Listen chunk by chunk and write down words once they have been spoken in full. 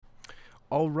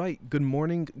All right, good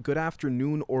morning, good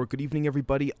afternoon, or good evening,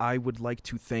 everybody. I would like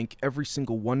to thank every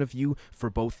single one of you for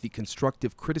both the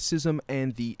constructive criticism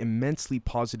and the immensely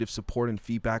positive support and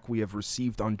feedback we have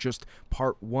received on just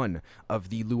part one of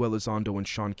the Lou Elizondo and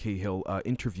Sean Cahill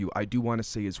interview. I do want to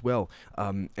say as well,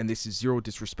 and this is zero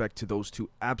disrespect to those two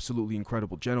absolutely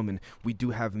incredible gentlemen, we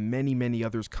do have many, many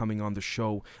others coming on the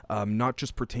show, not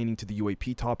just pertaining to the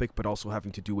UAP topic, but also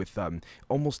having to do with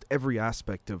almost every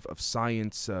aspect of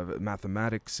science, mathematics,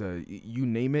 you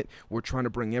name it. We're trying to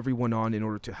bring everyone on in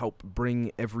order to help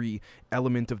bring every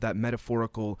element of that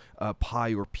metaphorical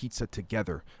pie or pizza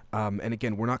together. And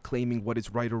again, we're not claiming what is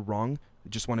right or wrong.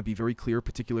 Just want to be very clear,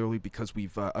 particularly because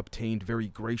we've obtained very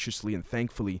graciously and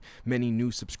thankfully many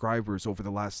new subscribers over the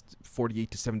last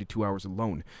 48 to 72 hours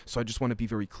alone. So I just want to be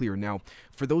very clear. Now,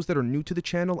 for those that are new to the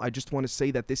channel, I just want to say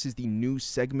that this is the news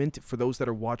segment. For those that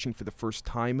are watching for the first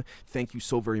time, thank you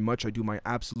so very much. I do my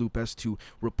absolute best to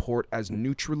report as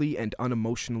neutrally and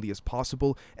unemotionally as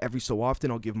possible. Every so often,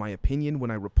 I'll give my opinion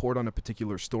when I report on a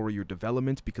particular story or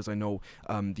development, because I know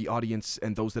the audience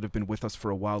and those that have been with us for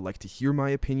a while like to hear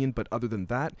my opinion. But other than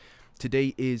that,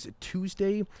 today is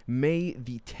Tuesday, May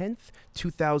the 10th,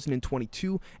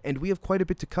 2022, and we have quite a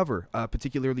bit to cover,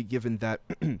 particularly given that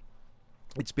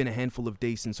it's been a handful of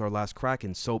days since our last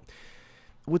Kraken. So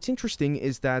what's interesting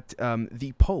is that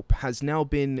the Pope has now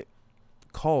been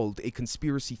called a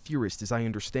conspiracy theorist, as I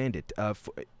understand it,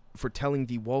 for telling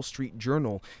the Wall Street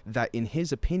Journal that, in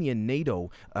his opinion,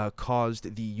 NATO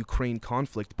caused the Ukraine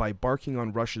conflict by barking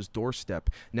on Russia's doorstep.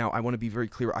 Now, I want to be very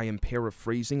clear. I am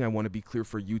paraphrasing. I want to be clear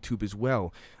for YouTube as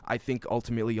well. I think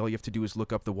ultimately all you have to do is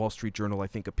look up the Wall Street Journal, I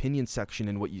think, opinion section,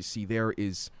 and what you see there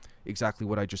is exactly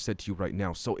what I just said to you right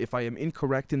now. So if I am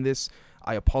incorrect in this,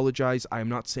 I apologize. I am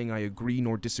not saying I agree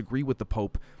nor disagree with the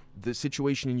Pope. The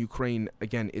situation in Ukraine,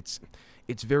 again, it's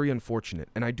very unfortunate,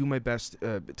 and I do my best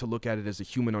to look at it as a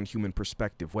human-on-human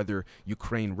perspective, whether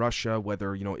Ukraine, Russia,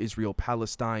 whether, Israel,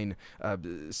 Palestine,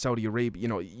 Saudi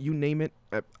Arabia, you name it.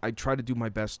 I try to do my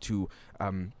best to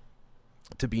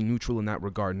be neutral in that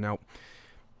regard. Now,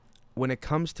 when it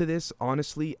comes to this,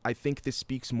 honestly, I think this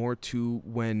speaks more to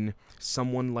when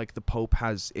someone like the Pope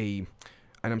has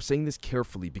and I'm saying this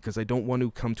carefully because I don't want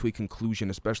to come to a conclusion,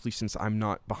 especially since I'm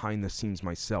not behind the scenes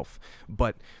myself,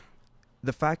 but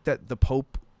the fact that the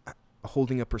Pope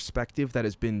holding a perspective that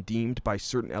has been deemed by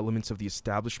certain elements of the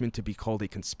establishment to be called a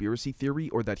conspiracy theory,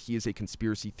 or that he is a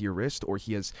conspiracy theorist, or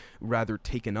he has rather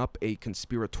taken up a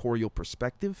conspiratorial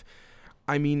perspective,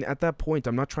 I mean, at that point,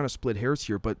 I'm not trying to split hairs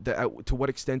here, but to what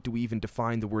extent do we even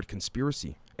define the word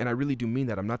conspiracy? And I really do mean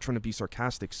that. I'm not trying to be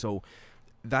sarcastic, so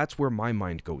that's where my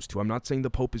mind goes to. I'm not saying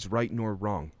the Pope is right nor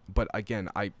wrong, but again,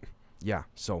 the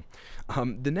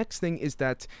next thing is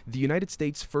that the United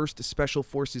States 1st Special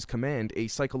Forces Command, a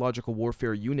psychological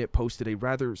warfare unit, posted a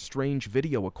rather strange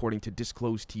video, according to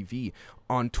Disclosed TV,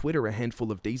 on Twitter a handful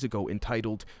of days ago,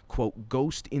 entitled, quote,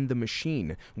 "Ghost in the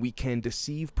Machine. We can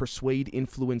deceive, persuade,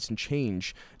 influence, and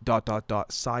change, ...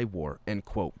 Psy-war," end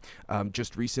quote.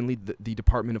 Just recently, the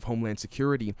Department of Homeland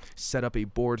Security set up a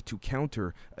board to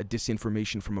counter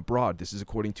disinformation from abroad. This is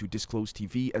according to Disclosed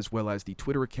TV, as well as the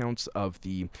Twitter accounts of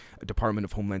the Department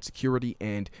of Homeland Security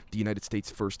and the United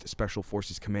States 1st Special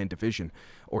Forces Command Division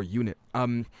or unit.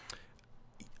 The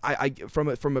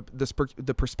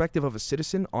perspective of a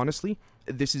citizen, honestly,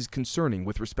 this is concerning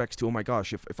with respects to, oh my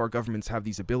gosh, if our governments have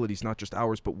these abilities, not just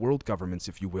ours, but world governments,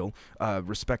 if you will,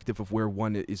 respective of where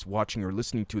one is watching or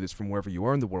listening to this from wherever you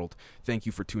are in the world, thank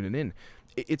you for tuning in.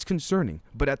 It's concerning,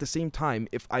 but at the same time,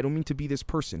 if I don't mean to be this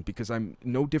person, because I'm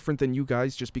no different than you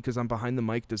guys, just because I'm behind the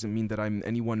mic doesn't mean that I'm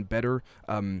anyone better,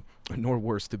 nor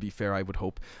worse, to be fair, I would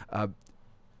hope.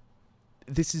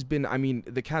 This has been,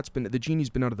 the genie's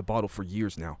been out of the bottle for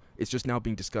years now. It's just now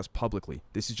being discussed publicly.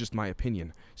 This is just my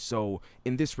opinion. So,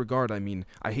 in this regard, I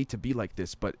hate to be like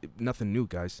this, but nothing new,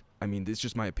 guys. This is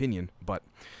just my opinion, but,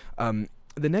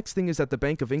 the next thing is that the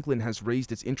Bank of England has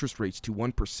raised its interest rates to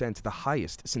 1%, the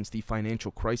highest since the financial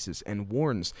crisis, and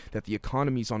warns that the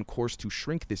economy is on course to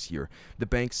shrink this year. The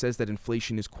bank says that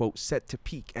inflation is, quote, set to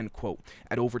peak, end quote,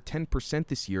 at over 10%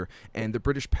 this year, and the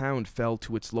British pound fell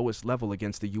to its lowest level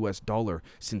against the US dollar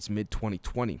since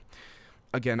mid-2020.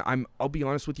 Again, I'll be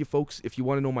honest with you folks, if you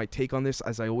want to know my take on this,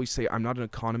 as I always say, I'm not an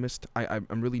economist. I'm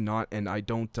really not, and I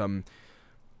don't,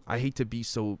 I hate to be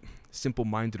so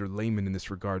simple-minded or layman in this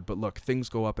regard, but look, things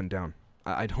go up and down.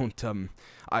 I don't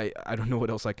know what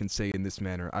else I can say in this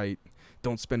manner. I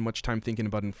don't spend much time thinking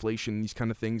about inflation and these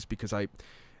kind of things because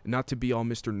not to be all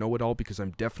Mr. Know-it-all, because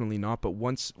I'm definitely not, but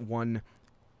once one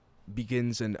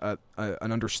begins an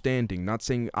understanding, not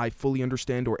saying I fully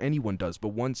understand or anyone does, but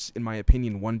once, in my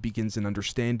opinion, one begins an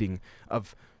understanding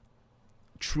of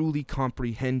truly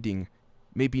comprehending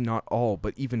maybe not all,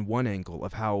 but even one angle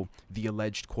of how the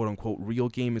alleged quote-unquote real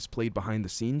game is played behind the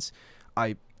scenes,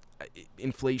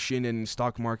 inflation and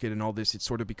stock market and all this, it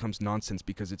sort of becomes nonsense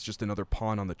because it's just another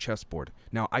pawn on the chessboard.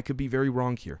 Now, I could be very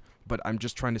wrong here, but I'm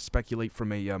just trying to speculate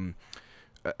from an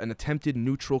attempted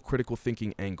neutral critical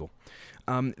thinking angle.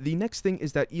 The next thing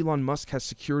is that Elon Musk has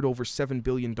secured over $7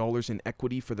 billion in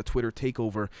equity for the Twitter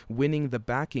takeover, winning the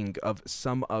backing of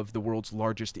some of the world's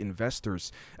largest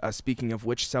investors. Speaking of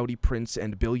which, Saudi prince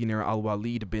and billionaire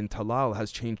Al-Walid bin Talal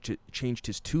has changed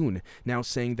his tune, now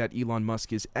saying that Elon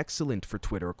Musk is excellent for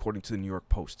Twitter, according to the New York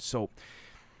Post. So,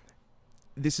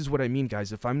 this is what I mean,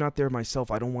 guys. If I'm not there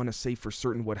myself, I don't want to say for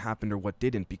certain what happened or what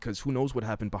didn't, because who knows what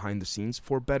happened behind the scenes,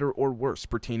 for better or worse,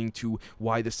 pertaining to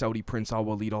why the Saudi Prince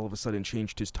Al-Walid all of a sudden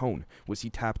changed his tone. Was he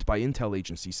tapped by intel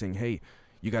agencies saying, hey,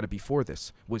 you got to be for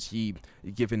this? Was he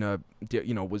given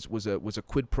was a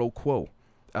quid pro quo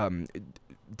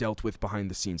dealt with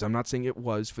behind the scenes? I'm not saying it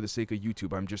was for the sake of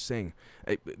YouTube. I'm just saying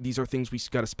these are things we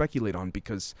got to speculate on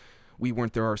because we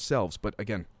weren't there ourselves. But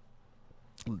again,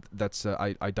 that's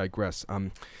I digress.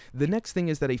 The next thing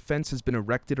is that a fence has been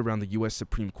erected around the U.S.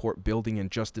 Supreme Court building,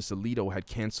 and Justice Alito had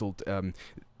canceled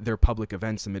their public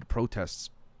events amid protests.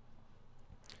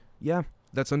 Yeah,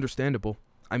 that's understandable.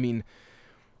 I mean,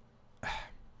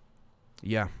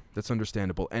 yeah, that's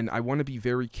understandable, and I want to be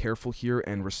very careful here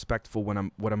and respectful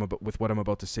with what I'm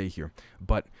about to say here.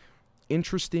 But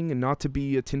interesting, and not to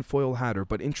be a tinfoil hatter,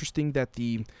 but interesting that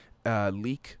the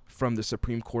leak from the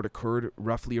Supreme Court occurred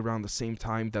roughly around the same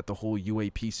time that the whole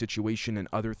UAP situation and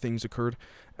other things occurred.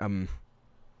 There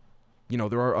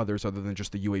are others other than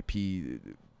just the UAP,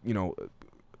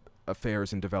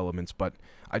 affairs and developments, but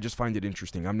I just find it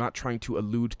interesting. I'm not trying to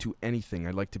allude to anything.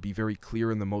 I'd like to be very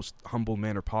clear in the most humble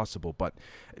manner possible, but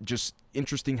just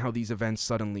interesting how these events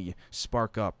suddenly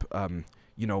spark up,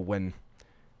 when,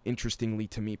 interestingly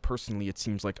to me personally, it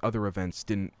seems like other events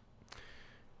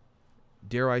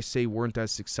weren't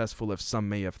as successful as some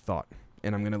may have thought.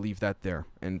 And I'm going to leave that there.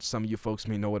 And some of you folks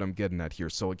may know what I'm getting at here.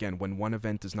 So again, when one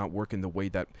event does not work in the way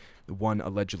that one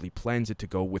allegedly plans it to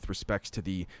go with respects to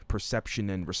the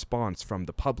perception and response from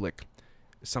the public,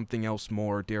 something else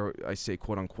more, dare I say,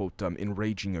 quote unquote,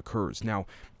 enraging occurs. Now,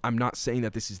 I'm not saying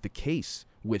that this is the case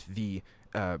with the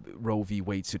Roe v.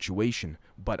 Wade situation,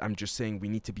 but I'm just saying we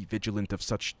need to be vigilant of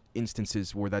such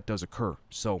instances where that does occur.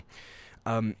 So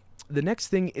the next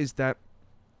thing is that,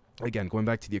 again, going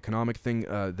back to the economic thing,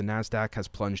 the NASDAQ has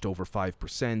plunged over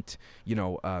 5%,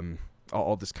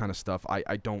 all this kind of stuff.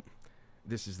 I don't,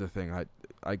 this is the thing, I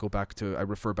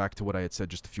refer back to what I had said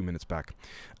just a few minutes back.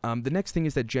 The next thing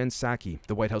is that Jen Psaki,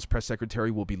 the White House press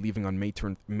secretary, will be leaving on May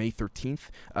 13th.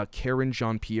 Karen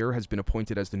Jean-Pierre has been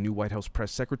appointed as the new White House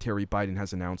press secretary, Biden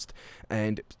has announced.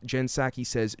 And Jen Psaki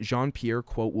says Jean-Pierre,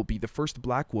 quote, will be the first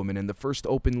black woman and the first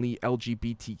openly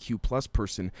LGBTQ plus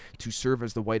person to serve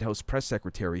as the White House press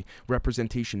secretary.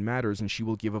 Representation matters, and she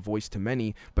will give a voice to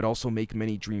many, but also make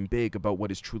many dream big about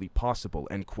what is truly possible,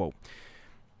 end quote.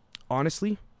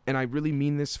 Honestly, and I really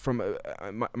mean this from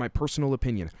my personal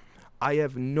opinion, I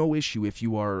have no issue if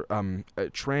you are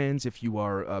trans, if you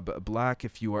are black,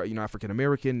 if you are African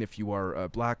American, if you are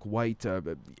black, white,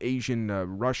 Asian,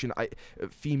 Russian,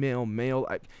 female, male.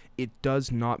 It does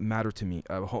not matter to me.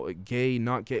 Gay,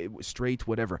 not gay, straight,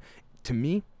 whatever. To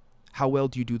me, how well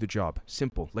do you do the job?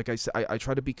 Simple. Like I said, I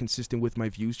try to be consistent with my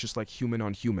views, just like human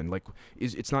on human. Like,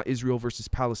 it's not Israel versus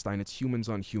Palestine, it's humans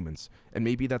on humans. And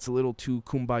maybe that's a little too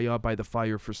kumbaya by the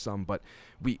fire for some, but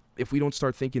if we don't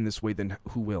start thinking this way, then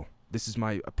who will? This is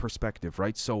my perspective,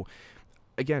 right? So,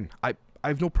 again, I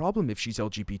have no problem if she's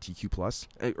LGBTQ plus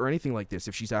or anything like this.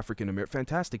 If she's African American,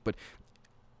 fantastic. But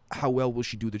how well will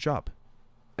she do the job?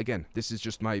 Again, this is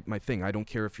just my thing. I don't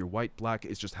care if you're white, black.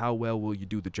 It's just how well will you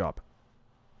do the job?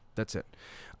 That's it.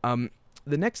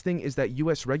 The next thing is that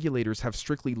U.S. regulators have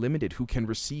strictly limited who can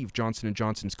receive Johnson &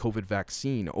 Johnson's COVID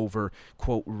vaccine over,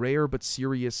 quote, rare but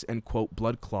serious, end quote,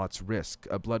 blood clot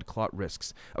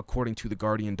risks, according to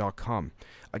TheGuardian.com.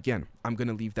 Again, I'm going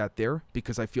to leave that there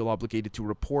because I feel obligated to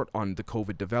report on the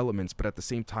COVID developments, but at the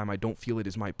same time, I don't feel it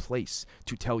is my place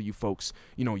to tell you folks,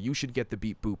 you should get the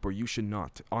beep boop or you should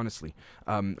not, honestly.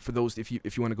 For those, if you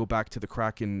want to go back to the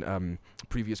Kraken,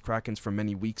 previous Krakens from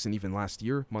many weeks and even last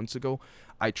year, months ago,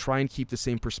 I try and keep the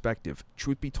same perspective.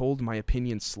 Truth be told, my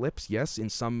opinion slips, yes, in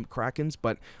some Krakens,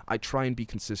 but I try and be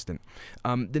consistent.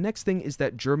 The next thing is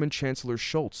that German Chancellor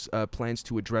Scholz plans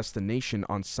to address the nation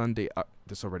on Sunday.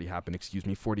 This already happened,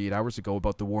 48 hours ago,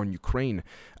 about the war in Ukraine.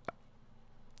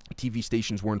 TV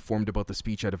stations were informed about the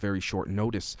speech at a very short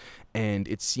notice, and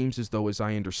it seems as though, as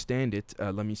I understand it,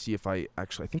 let me see if I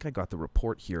think I got the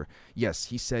report here. Yes,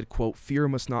 he said, quote, "Fear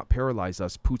must not paralyze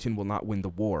us. Putin will not win the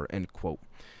war," end quote.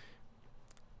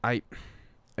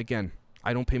 Again,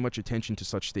 I don't pay much attention to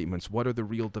such statements. What are the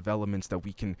real developments that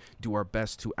we can do our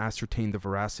best to ascertain the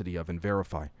veracity of and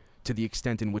verify, to the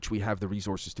extent in which we have the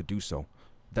resources to do so?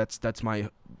 That's my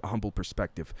humble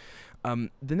perspective.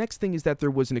 The next thing is that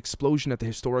there was an explosion at the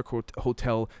historic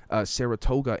hotel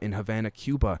Saratoga in Havana,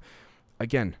 Cuba.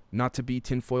 Again, not to be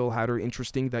tinfoil hatter,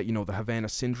 interesting that, the Havana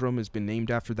Syndrome has been named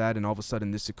after that, and all of a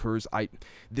sudden this occurs.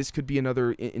 This could be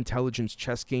another intelligence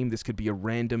chess game. This could be a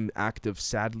random act of,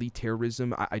 sadly,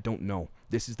 terrorism. I don't know.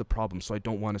 This is the problem, so I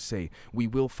don't want to say. We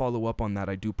will follow up on that,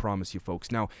 I do promise you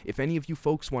folks. Now, if any of you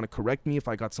folks want to correct me if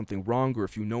I got something wrong, or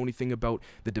if you know anything about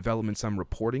the developments I'm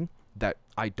reporting that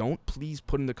I don't, please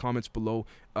put in the comments below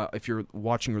if you're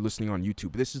watching or listening on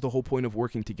YouTube. This is the whole point of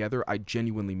working together. I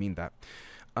genuinely mean that.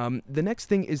 The next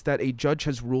thing is that a judge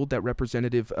has ruled that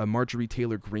Representative Marjorie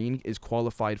Taylor Greene is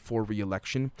qualified for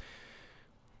re-election.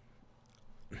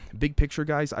 Big picture,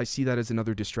 guys, I see that as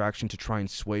another distraction to try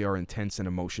and sway our intents and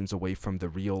emotions away from the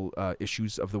real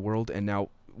issues of the world. And now,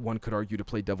 one could argue, to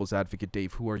play devil's advocate,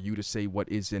 Dave, who are you to say what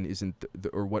is and isn't,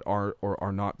 or what are or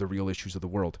are not the real issues of the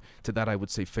world? To that, I would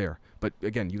say fair. But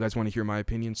again, you guys want to hear my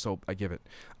opinion, so I give it.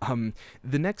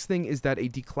 The next thing is that a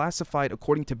declassified,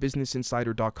 according to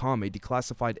BusinessInsider.com, a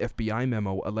declassified FBI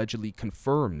memo allegedly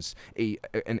confirms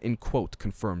end quote,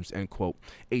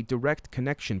 a direct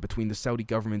connection between the Saudi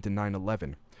government and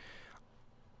 9/11.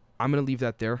 I'm going to leave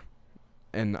that there,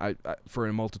 and I for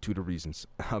a multitude of reasons.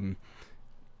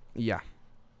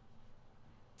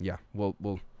 Yeah, well,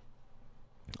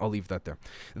 I'll leave that there.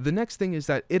 The next thing is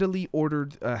that Italy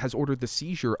has ordered the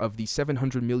seizure of the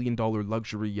 $700 million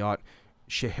luxury yacht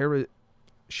Scheherazade,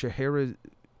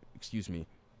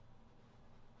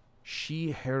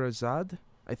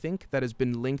 I think, that has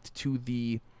been linked to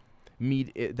the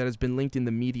that has been linked in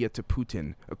the media to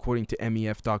Putin, according to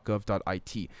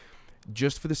mef.gov.it.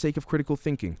 Just for the sake of critical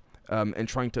thinking, and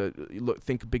trying to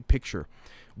think big picture,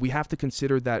 we have to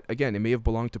consider that, again, it may have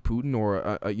belonged to Putin, or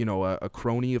a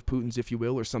crony of Putin's, if you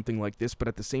will, or something like this. But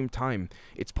at the same time,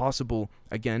 it's possible.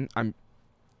 Again, I'm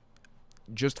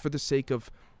just for the sake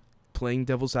of playing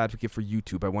devil's advocate for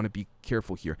YouTube, I want to be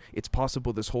careful here. It's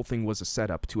possible this whole thing was a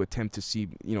setup to attempt to see,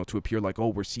 to appear like, oh,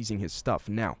 we're seizing his stuff.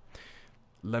 Now,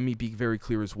 let me be very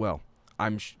clear as well.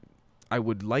 I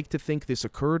would like to think this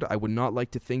occurred. I would not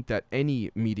like to think that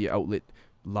any media outlet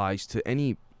lies to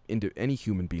any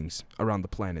human beings around the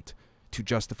planet to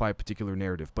justify a particular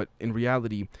narrative. But in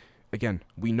reality, again,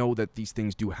 we know that these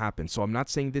things do happen. So I'm not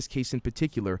saying this case in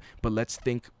particular, but let's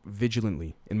think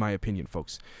vigilantly, in my opinion,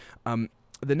 folks.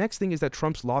 The next thing is that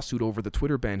Trump's lawsuit over the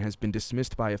Twitter ban has been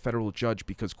dismissed by a federal judge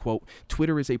because, quote,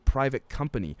 Twitter is a private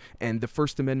company and the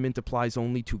First Amendment applies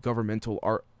only to governmental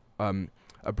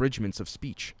abridgments of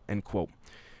speech, end quote,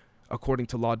 according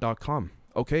to law.com.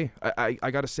 Okay, I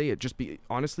gotta say it.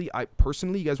 Honestly, I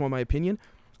personally, you guys want my opinion?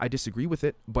 I disagree with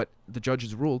it, but the judge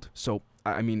has ruled. So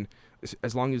I mean,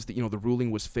 as long as the ruling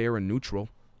was fair and neutral,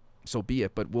 so be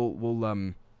it. But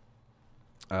we'll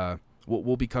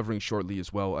be covering shortly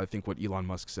as well, I think, what Elon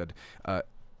Musk said.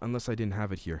 Unless I didn't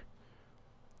have it here.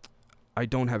 I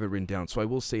don't have it written down, so I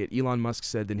will say it. Elon Musk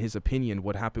said, in his opinion,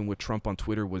 what happened with Trump on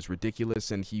Twitter was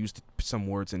ridiculous, and he used some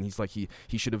words, and he's like, he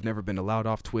should have never been allowed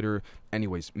off Twitter.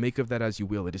 Anyways, make of that as you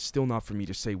will. It is still not for me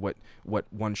to say what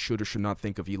one should or should not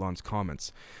think of Elon's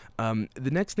comments. The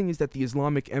next thing is that the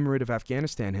Islamic Emirate of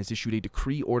Afghanistan has issued a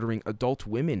decree ordering adult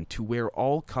women to wear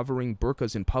all covering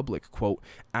burqas in public, quote,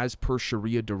 as per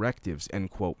Sharia directives, end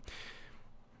quote.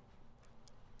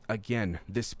 Again,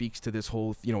 this speaks to this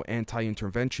whole,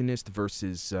 anti-interventionist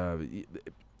versus,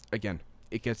 again,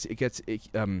 it gets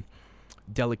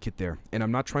delicate there. And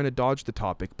I'm not trying to dodge the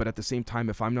topic, but at the same time,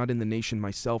 if I'm not in the nation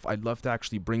myself, I'd love to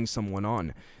actually bring someone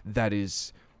on that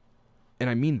is, and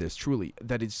I mean this truly,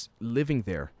 that is living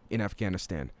there in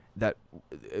Afghanistan, that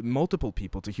multiple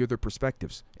people, to hear their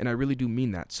perspectives. And I really do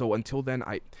mean that. So until then,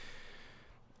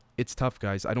 it's tough,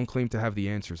 guys. I don't claim to have the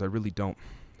answers. I really don't.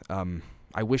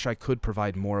 I wish I could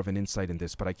provide more of an insight in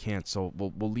this, but I can't, so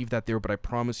we'll leave that there, but I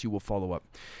promise you we'll follow up.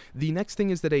 The next thing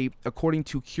is that according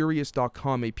to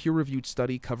Curious.com, a peer-reviewed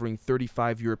study covering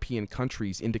 35 European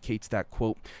countries indicates that,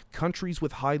 quote, countries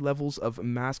with high levels of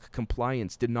mask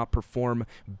compliance did not perform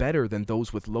better than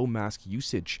those with low mask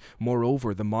usage.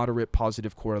 Moreover, the moderate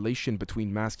positive correlation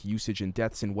between mask usage and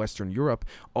deaths in Western Europe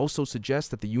also suggests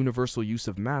that the universal use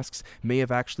of masks may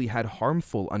have actually had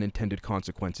harmful unintended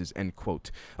consequences, end quote,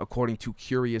 according to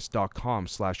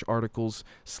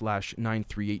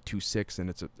curious.com/articles/93826, and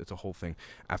it's a whole thing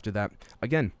after that.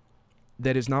 Again,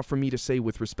 that is not for me to say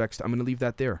with respects to, I'm going to leave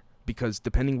that there. Because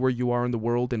depending where you are in the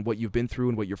world and what you've been through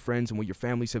and what your friends and what your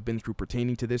families have been through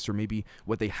pertaining to this, or maybe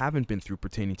what they haven't been through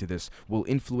pertaining to this, will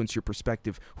influence your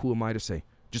perspective. Who am I to say?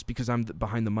 Just because I'm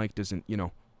behind the mic doesn't,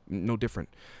 no different.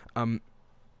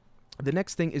 The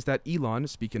next thing is that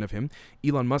speaking of him,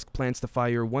 Elon Musk plans to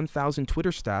fire 1,000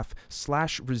 Twitter staff,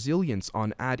 slash resilience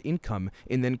on ad income,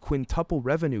 and then quintuple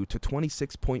revenue to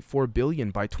 $26.4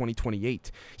 billion by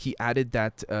 2028. He added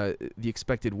that the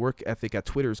expected work ethic at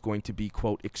Twitter is going to be,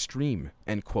 quote, extreme,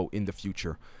 end quote, in the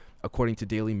future, according to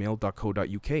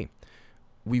dailymail.co.uk.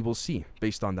 We will see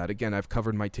based on that. Again, I've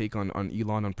covered my take on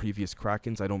Elon on previous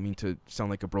Krakens. I don't mean to sound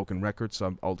like a broken record,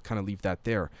 so I'll kind of leave that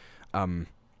there.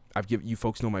 I've given you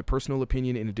folks know my personal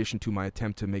opinion in addition to my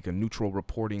attempt to make a neutral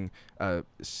reporting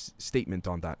statement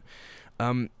on that.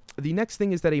 The next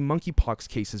thing is that a monkeypox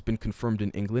case has been confirmed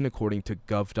in England, according to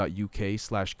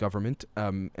gov.uk/government,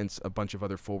 and a bunch of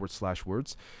other /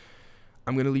 words.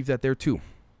 I'm going to leave that there too.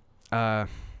 Yeah.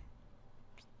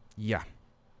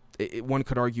 One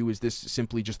could argue, is this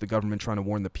simply just the government trying to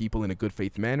warn the people in a good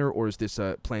faith manner, or is this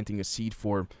planting a seed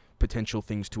for potential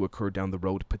things to occur down the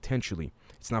road? Potentially.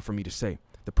 It's not for me to say.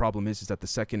 The problem is that the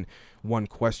second one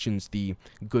questions the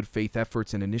good faith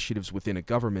efforts and initiatives within a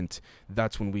government,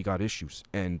 that's when we got issues.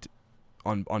 And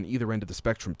on either end of the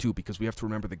spectrum too, because we have to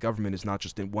remember the government is not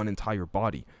just in one entire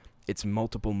body. It's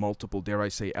multiple, dare I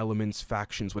say, elements,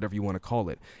 factions, whatever you want to call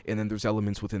it. And then there's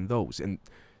elements within those. And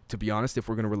to be honest, if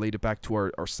we're going to relate it back to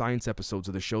our science episodes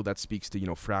of the show, that speaks to,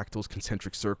 fractals,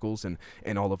 concentric circles, and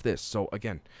all of this. So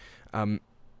again,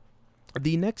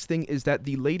 the next thing is that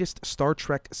the latest Star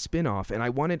Trek spin-off, and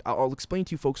I'll explain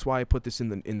to you folks why I put this in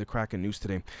the Kraken news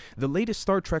today. The latest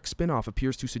Star Trek spin-off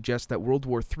appears to suggest that World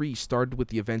War III started with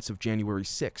the events of January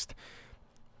 6th.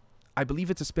 I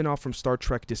believe it's a spin-off from Star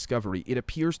Trek Discovery. It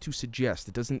appears to suggest,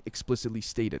 it doesn't explicitly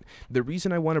state it. The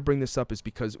reason I want to bring this up is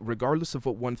because regardless of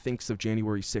what one thinks of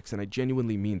January 6th, and I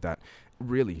genuinely mean that,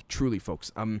 really, truly, folks,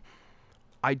 I'm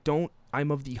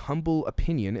of the humble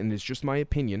opinion, and it's just my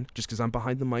opinion, just because I'm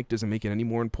behind the mic doesn't make it any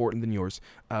more important than yours.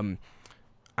 I'm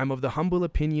of the humble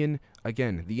opinion,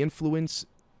 again, the influence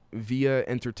via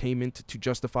entertainment to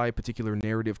justify a particular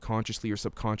narrative consciously or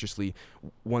subconsciously,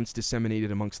 once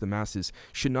disseminated amongst the masses,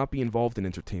 should not be involved in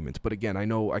entertainment. But again, I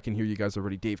know I can hear you guys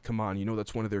already. Dave, come on,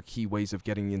 that's one of their key ways of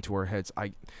getting into our heads.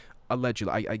 I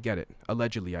get it.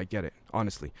 Allegedly, I get it,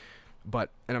 honestly.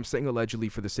 But, and I'm saying allegedly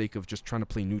for the sake of just trying to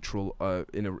play neutral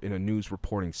in a news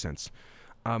reporting sense.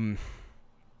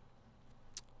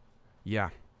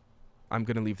 Yeah, I'm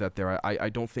going to leave that there. I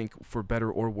don't think, for better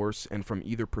or worse, and from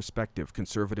either perspective,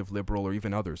 conservative, liberal, or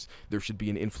even others, there should be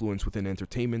an influence within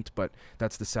entertainment, but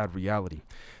that's the sad reality.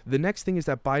 The next thing is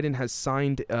that Biden has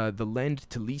signed the Lend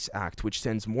to Lease Act, which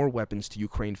sends more weapons to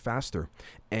Ukraine faster.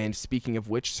 And speaking of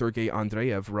which, Sergei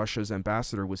Andreev, Russia's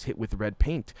ambassador, was hit with red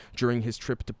paint during his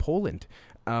trip to Poland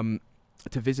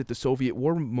to visit the Soviet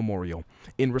War Memorial.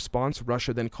 In response,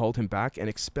 Russia then called him back and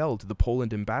expelled the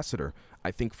Poland ambassador, I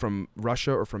think from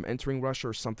Russia or from entering Russia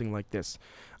or something like this.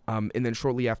 And then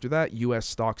shortly after that, U.S.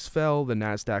 stocks fell, the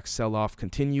NASDAQ sell-off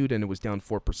continued, and it was down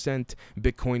 4%.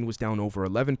 Bitcoin was down over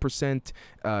 11%,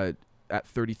 at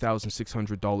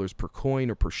 $30,600 per coin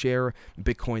or per share.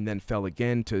 Bitcoin then fell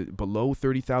again to below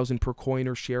 $30,000 per coin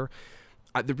or share.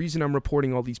 The reason I'm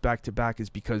reporting all these back-to-back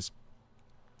is because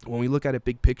when we look at it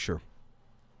big picture,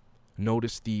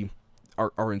 notice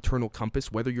our internal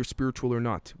compass, whether you're spiritual or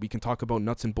not. We can talk about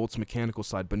nuts and bolts mechanical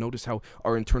side, but notice how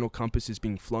our internal compass is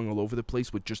being flung all over the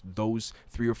place with just those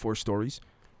 3 or 4 stories.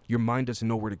 Your mind doesn't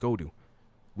know where to go to.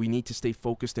 We need to stay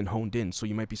focused and honed in. So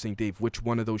you might be saying, Dave, which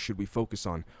one of those should we focus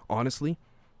on? Honestly,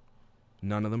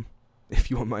 none of them. If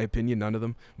you want my opinion, none of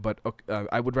them. But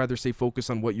I would rather say focus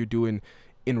on what you're doing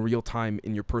in real time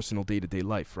in your personal day-to-day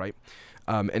life, right?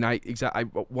 And I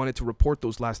wanted to report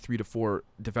those last 3 to 4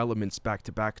 developments back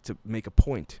to back to make a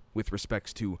point with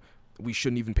respects to we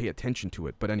shouldn't even pay attention to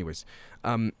it. But anyways,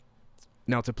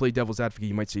 now to play devil's advocate,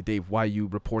 you might say, Dave, why are you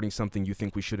reporting something you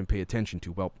think we shouldn't pay attention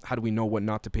to? Well, how do we know what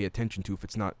not to pay attention to if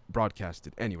it's not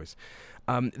broadcasted? Anyways,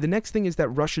 the next thing is that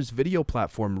Russia's video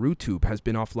platform RuTube has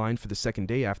been offline for the second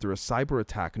day after a cyber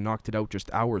attack knocked it out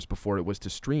just hours before it was to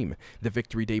stream the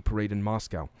Victory Day parade in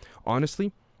Moscow.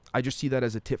 Honestly, I just see that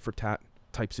as a tit for tat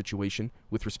type situation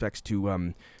with respects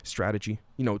to strategy.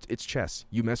 It's chess.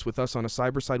 You mess with us on a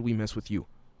cyber side, we mess with you.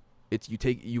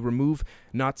 You remove,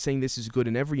 not saying this is good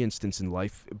in every instance in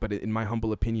life, but in my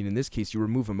humble opinion, in this case, you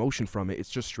remove emotion from it. It's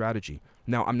just strategy.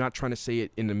 Now, I'm not trying to say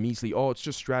it in a measly, it's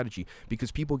just strategy,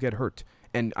 because people get hurt.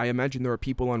 And I imagine there are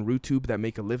people on YouTube that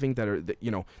make a living that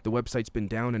the website's been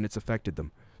down and it's affected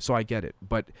them. So I get it.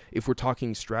 But if we're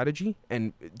talking strategy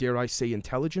and, dare I say,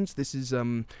 intelligence, this is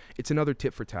it's another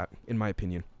tit for tat, in my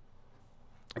opinion.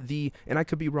 And I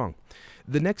could be wrong.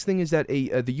 The next thing is that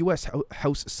the U.S.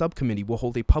 House Subcommittee will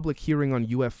hold a public hearing on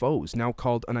UFOs, now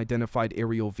called unidentified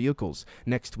aerial vehicles,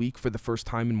 next week for the first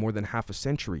time in more than half a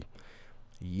century.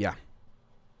 Yeah.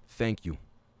 Thank you.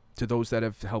 To those that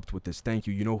have helped with this, thank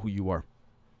you. You know who you are.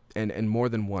 And more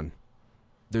than one.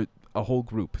 A whole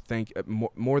group.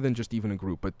 More than just even a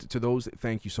group. But to those,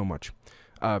 thank you so much.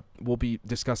 We'll be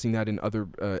discussing that in other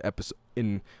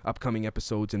in upcoming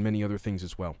episodes and many other things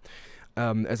as well.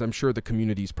 As I'm sure the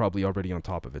community is probably already on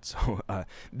top of it. So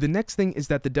the next thing is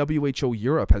that the WHO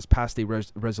Europe has passed a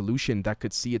resolution that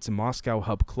could see its Moscow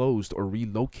hub closed or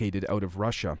relocated out of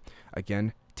Russia.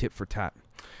 Again, tit for tat.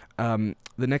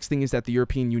 The next thing is that the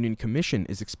European Union Commission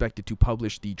is expected to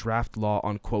publish the draft law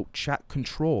on, quote, chat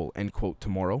control, end quote,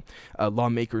 tomorrow.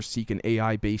 Lawmakers seek an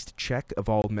AI-based check of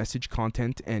all message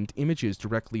content and images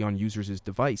directly on users'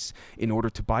 device in order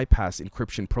to bypass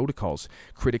encryption protocols.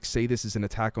 Critics say this is an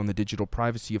attack on the digital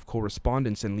privacy of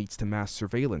correspondence and leads to mass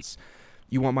surveillance.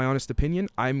 You want my honest opinion?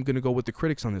 I'm going to go with the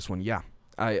critics on this one, yeah.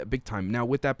 Big time. Now,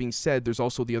 with that being said, there's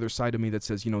also the other side of me that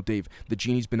says, Dave, the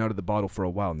genie's been out of the bottle for a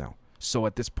while now. So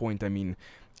at this point, I mean,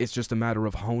 it's just a matter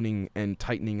of honing and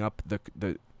tightening up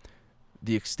the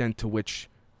extent to which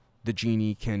the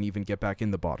genie can even get back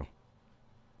in the bottle,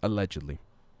 allegedly,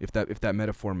 if that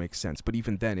metaphor makes sense. But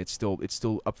even then, it's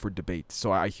still up for debate.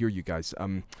 So I hear you guys.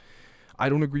 I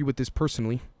don't agree with this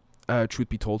personally, truth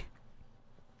be told,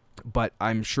 but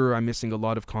I'm sure I'm missing a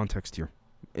lot of context here.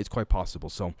 It's quite possible.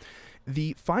 So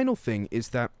the final thing is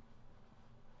that.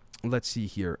 Let's see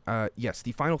here. Yes,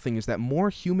 the final thing is that more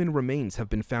human remains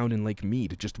have been found in Lake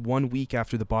Mead just 1 week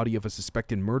after the body of a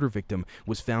suspected murder victim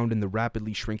was found in the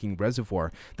rapidly shrinking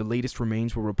reservoir. The latest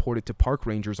remains were reported to park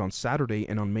rangers on Saturday,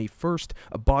 and on May 1st,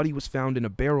 a body was found in a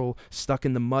barrel stuck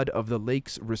in the mud of the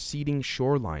lake's receding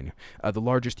shoreline. The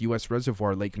largest U.S.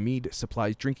 reservoir, Lake Mead,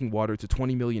 supplies drinking water to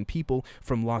 20 million people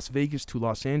from Las Vegas to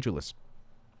Los Angeles.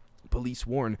 Police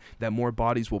warn that more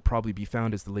bodies will probably be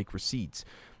found as the lake recedes.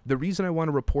 The reason I want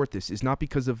to report this is not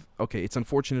because of, okay, it's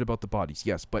unfortunate about the bodies,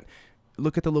 yes, but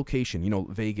look at the location,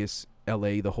 Vegas,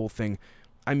 LA, the whole thing.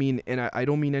 I mean, and I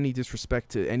don't mean any disrespect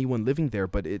to anyone living there,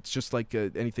 but it's just like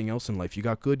anything else in life. You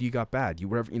got good, you got bad.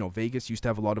 Vegas used to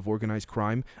have a lot of organized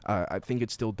crime. I think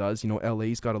it still does.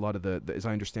 LA's got a lot of the, as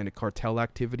I understand it, cartel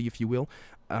activity, if you will.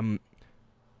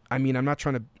 I mean, I'm not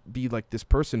trying to be like this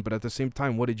person, but at the same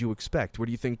time, what did you expect? Where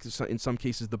do you think in some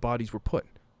cases the bodies were put?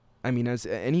 I mean, as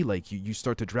any lake, you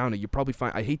start to drown it, you probably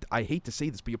find, I hate to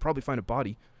say this, but you'll probably find a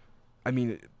body. I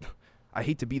mean, I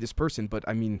hate to be this person, but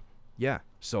I mean, yeah.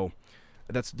 So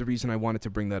that's the reason I wanted to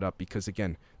bring that up, because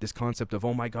again, this concept of,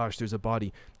 oh my gosh, there's a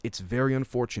body, it's very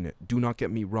unfortunate. Do not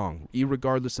get me wrong,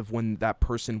 irregardless of when that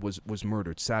person was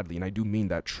murdered, sadly, and I do mean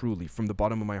that truly from the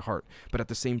bottom of my heart. But at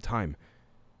the same time,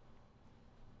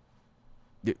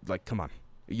 come on.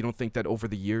 You don't think that over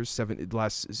the years,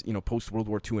 post World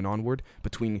War II and onward,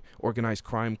 between organized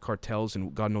crime, cartels,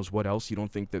 and God knows what else, you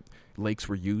don't think that lakes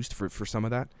were used for some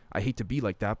of that? I hate to be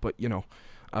like that, but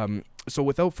so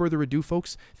without further ado,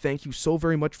 folks, thank you so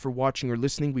very much for watching or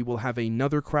listening. We will have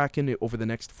another Kraken over the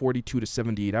next 42 to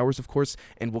 78 hours, of course,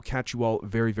 and we'll catch you all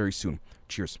very, very soon.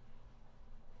 Cheers.